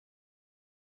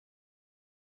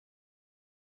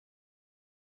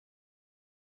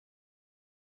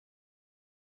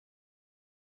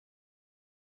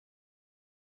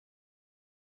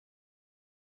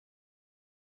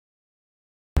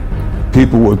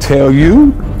People will tell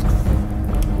you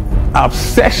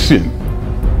obsession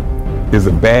is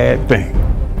a bad thing.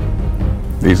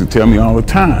 They used to tell me all the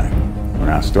time when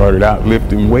I started out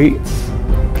lifting weights,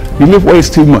 you lift weights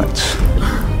too much.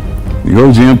 You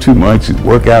go gym too much, you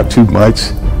work out too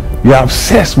much, you're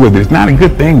obsessed with it. It's not a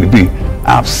good thing to be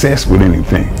obsessed with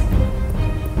anything.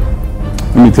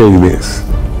 Let me tell you this.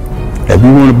 If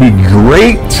you want to be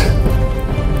great,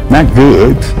 not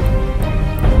good,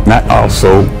 not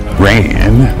also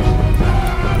grand,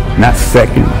 not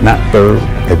second, not third,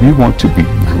 if you want to be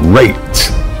great,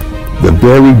 the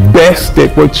very best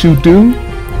at what you do,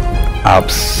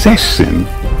 obsession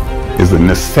is a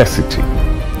necessity.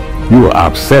 You are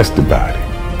obsessed about it.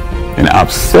 And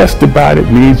obsessed about it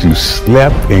means you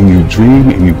slept and you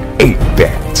dreamed and you ate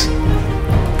that.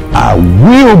 I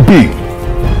will be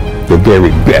the very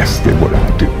best at what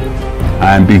I do.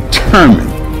 I am determined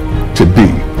to be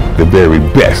the very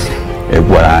best at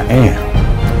what I am.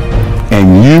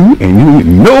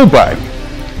 And nobody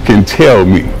can tell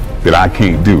me that I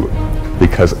can't do it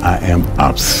because I am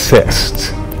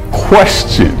obsessed.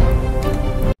 Question.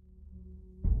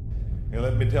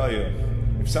 Let me tell you,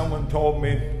 if someone told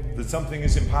me that something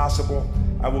is impossible,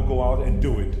 I will go out and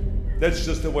do it. That's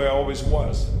just the way I always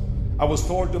was. I was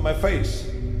told to my face,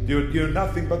 you're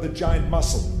nothing but a giant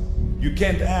muscle. You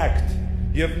can't act.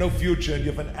 You have no future and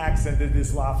you have an accent that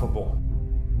is laughable.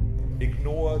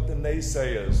 Ignore the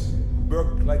naysayers.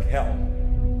 Work like hell.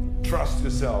 Trust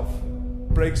yourself.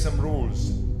 Break some rules.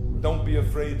 Don't be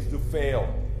afraid to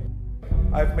fail.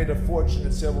 I've made a fortune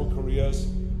in several careers,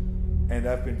 and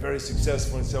I've been very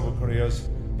successful in several careers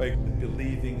by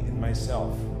believing in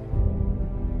myself.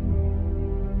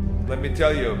 Let me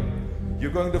tell you,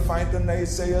 you're going to find the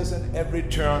naysayers in every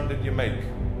turn that you make.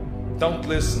 Don't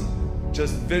listen.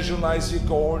 Just visualize your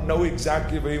goal, know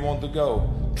exactly where you want to go.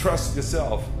 Trust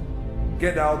yourself.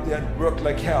 Get out there and work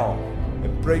like hell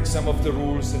and break some of the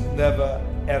rules and never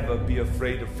ever be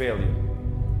afraid of failure.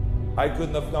 I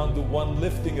couldn't have gone to one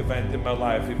lifting event in my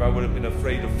life if I would have been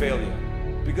afraid of failure.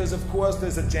 Because of course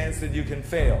there's a chance that you can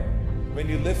fail. When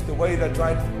you lift the weight, I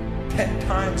tried 10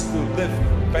 times to lift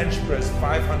bench press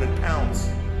 500 pounds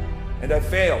and I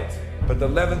failed, but the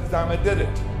 11th time I did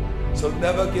it. So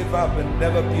never give up and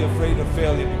never be afraid of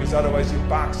failure, because otherwise you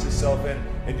box yourself in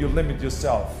and you limit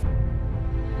yourself.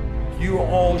 You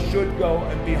all should go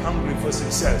and be hungry for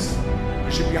success.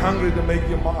 You should be hungry to make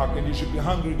your mark, and you should be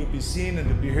hungry to be seen and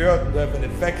to be heard and to have an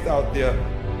effect out there.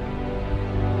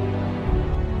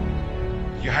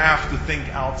 You have to think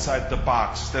outside the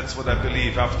box. That's what I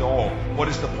believe. After all, what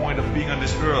is the point of being on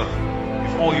this earth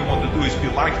if all you want to do is be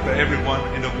liked by everyone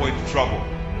and avoid trouble?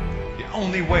 The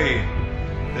only way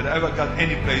that I ever got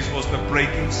any place was by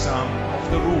breaking some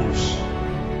of the rules.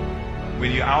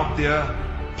 When you're out there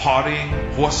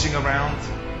partying, horsing around,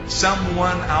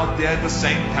 someone out there at the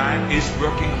same time is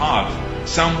working hard.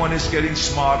 Someone is getting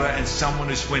smarter and someone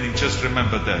is winning. Just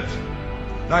remember that.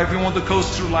 Now, if you want to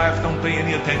coast through life, don't pay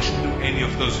any attention to any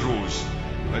of those rules.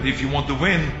 But if you want to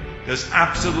win, there's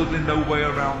absolutely no way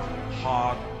around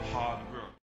hard